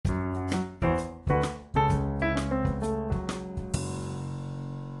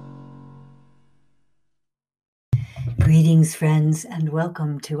Greetings, friends, and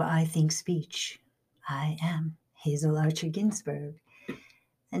welcome to I Think Speech. I am Hazel Archer Ginsburg,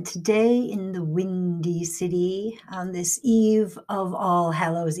 and today in the Windy City, on this eve of All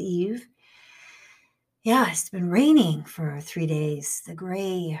Hallows Eve, it's been raining for 3 days. The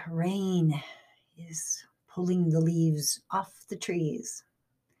gray rain is pulling the leaves off the trees.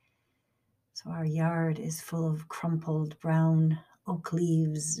 So our yard is full of crumpled brown oak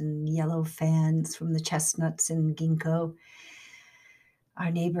leaves and yellow fans from the chestnuts and ginkgo. Our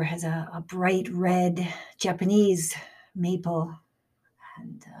neighbor has a bright red Japanese maple,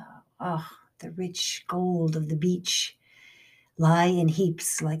 and the rich gold of the beech lie in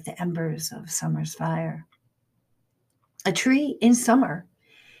heaps like the embers of summer's fire. A tree in summer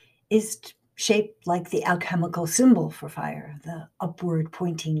is shaped like the alchemical symbol for fire, the upward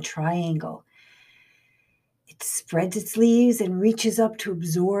pointing triangle. It spreads its leaves and reaches up to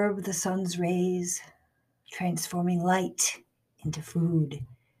absorb the sun's rays, transforming light into food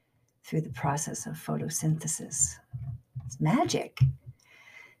through the process of photosynthesis. It's magic,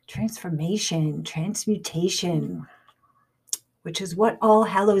 transformation, transmutation, which is what All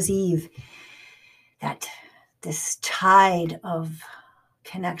Hallows Eve, that this tide of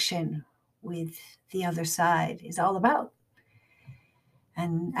connection with the other side, is all about.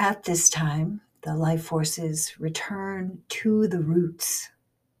 And at this time, the life forces return to the roots,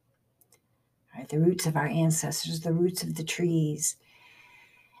 right? The roots of our ancestors, the roots of the trees.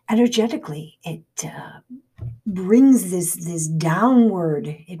 Energetically, it brings this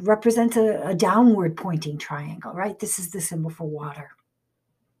downward. It represents a downward pointing triangle, right? This is the symbol for water.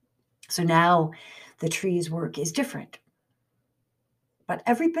 So now the tree's work is different, but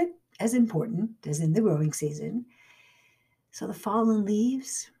every bit as important as in the growing season. So the fallen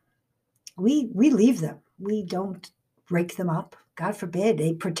leaves, we leave them. We don't break them up. God forbid.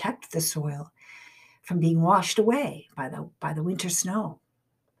 They protect the soil from being washed away by the winter snow.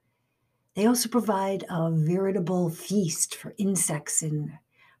 They also provide a veritable feast for insects and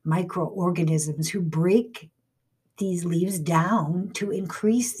microorganisms who break these leaves down to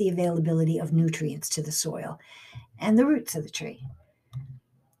increase the availability of nutrients to the soil and the roots of the tree.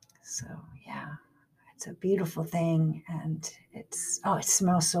 So, it's a beautiful thing, and it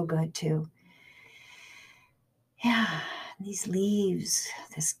smells so good too. These leaves,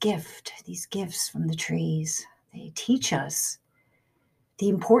 these gifts from the trees, they teach us the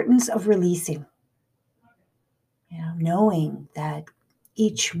importance of releasing, knowing that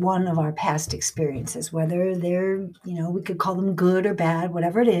each one of our past experiences, whether they're, we could call them good or bad,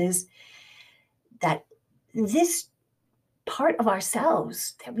 whatever it is, that this part of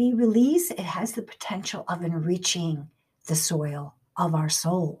ourselves that we release, it has the potential of enriching the soil of our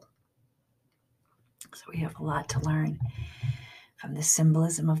soul. So we have a lot to learn from the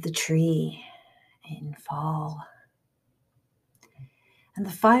symbolism of the tree in fall. And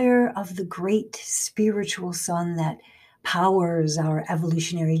the fire of the great spiritual sun that powers our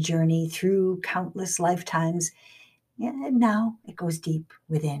evolutionary journey through countless lifetimes, and now it goes deep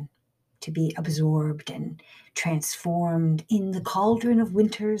within to be absorbed and transformed in the cauldron of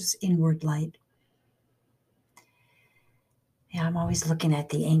winter's inward light. I'm always looking at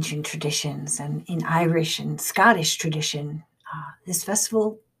the ancient traditions, and in Irish and Scottish tradition, this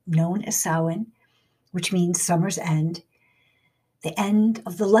festival known as Samhain, which means summer's end, the end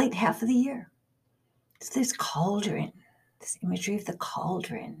of the light half of the year. It's this cauldron, this imagery of the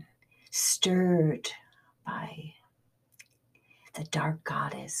cauldron stirred by the dark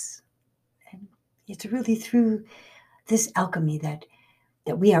goddess. And it's really through this alchemy that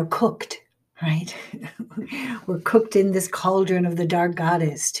we are cooked, right? We're cooked in this cauldron of the dark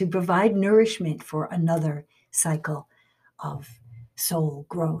goddess to provide nourishment for another cycle of soul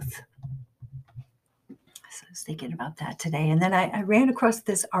growth. So I was thinking about that today. And then I ran across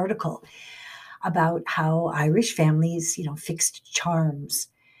this article about how Irish families, fixed charms,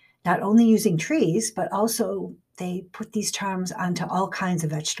 not only using trees, but also they put these charms onto all kinds of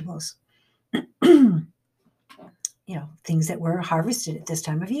vegetables, things that were harvested at this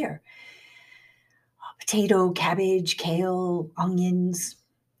time of year. Potato, cabbage, kale, onions.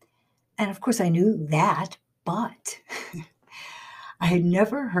 And of course I knew that, but I had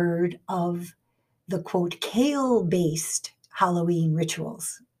never heard of the quote, kale-based Halloween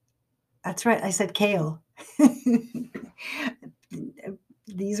rituals. That's right, I said kale.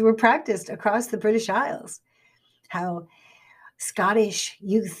 These were practiced across the British Isles. How Scottish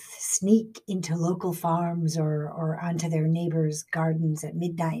youth sneak into local farms or onto their neighbors' gardens at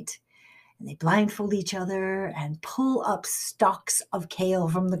midnight, and they blindfold each other and pull up stalks of kale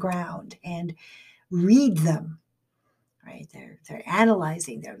from the ground and read them right? They're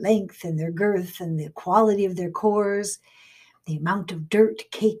analyzing their length and their girth and the quality of their cores, the amount of dirt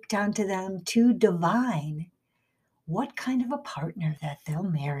caked onto them to divine what kind of a partner that they'll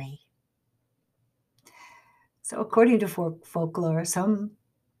marry. So according to folklore, some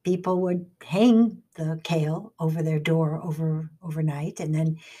people would hang the kale over their door overnight and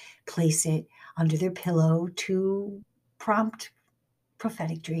then place it under their pillow to prompt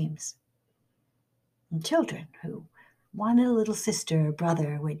prophetic dreams. And children who wanted a little sister or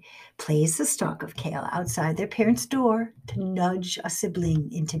brother would place a stalk of kale outside their parents' door to nudge a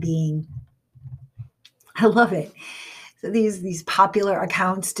sibling into being. I love it. So these popular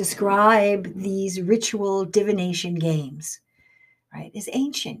accounts describe these ritual divination games, right, as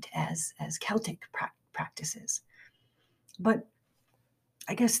ancient as Celtic practices. But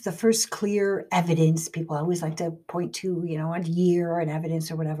I guess the first clear evidence, people always like to point to, a year or an evidence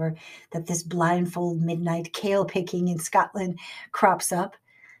or whatever, that this blindfold midnight kale picking in Scotland crops up,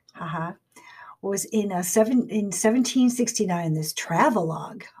 was in 1769, this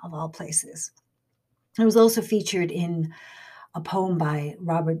travelogue of all places. It was also featured in a poem by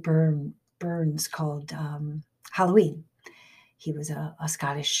Robert Burns called Halloween. He was a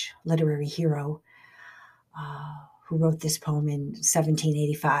Scottish literary hero who wrote this poem in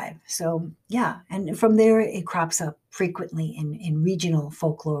 1785. So yeah, and from there it crops up frequently in regional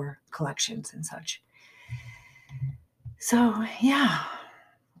folklore collections and such. So yeah,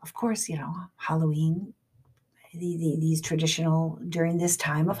 of course, Halloween, these traditional, during this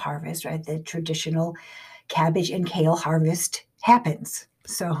time of harvest, right, the traditional cabbage and kale harvest happens.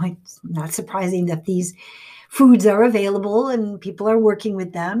 So it's not surprising that these foods are available and people are working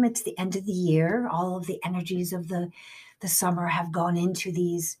with them. It's the end of the year. All of the energies of the summer have gone into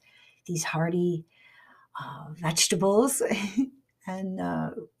these hardy vegetables. And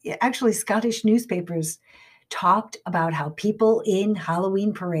actually, Scottish newspapers talked about how people in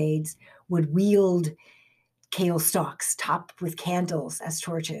Halloween parades would wield kale stalks topped with candles as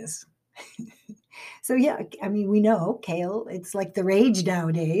torches. So yeah, I mean, we know kale, it's like the rage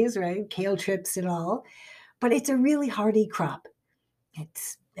nowadays, right? Kale trips and all, but it's a really hardy crop.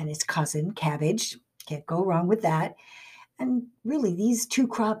 And its cousin, cabbage, can't go wrong with that. And really, these two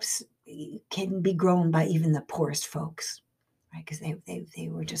crops can be grown by even the poorest folks, right? Because they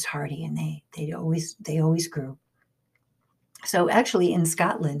were just hardy and they always grew. So actually, in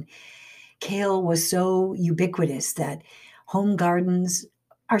Scotland, kale was so ubiquitous that home gardens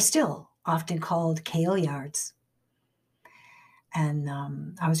are still often called kale yards. And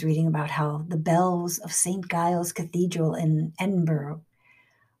I was reading about how the bells of St. Giles Cathedral in Edinburgh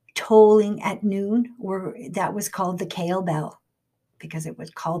tolling at noon that was called the kale bell, because it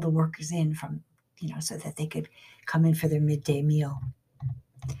would call the workers in from, so that they could come in for their midday meal.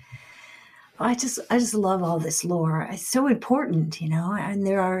 I just love all this lore. It's so important, and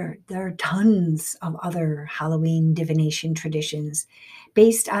there are tons of other Halloween divination traditions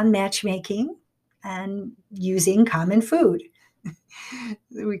based on matchmaking and using common food.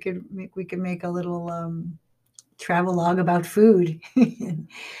 we could make a little travelogue about food.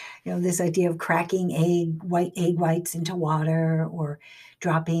 This idea of cracking white egg whites into water or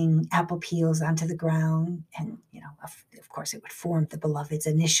dropping apple peels onto the ground. And, of course, it would form the beloved's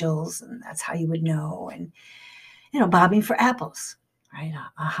initials, and that's how you would know. And, bobbing for apples, right?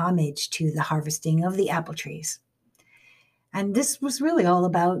 A homage to the harvesting of the apple trees. And this was really all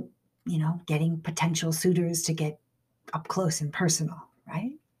about, getting potential suitors to get up close and personal,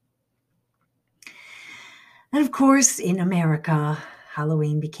 right? And of course, in America,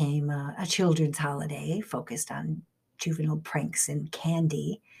 Halloween became a children's holiday focused on juvenile pranks and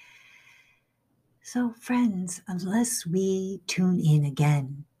candy. So, friends, unless we tune in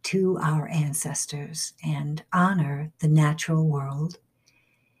again to our ancestors and honor the natural world,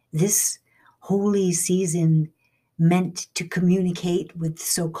 this holy season meant to communicate with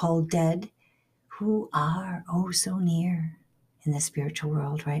so-called dead who are oh so near in the spiritual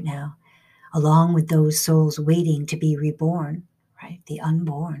world right now, along with those souls waiting to be reborn, right? The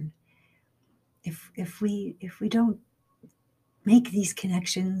unborn. If we don't make these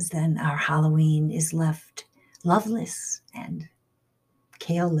connections, then our Halloween is left loveless and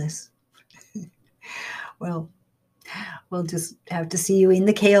kale-less. Well, we'll just have to see you in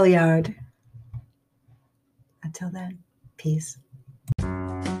the kale yard. Until then, peace.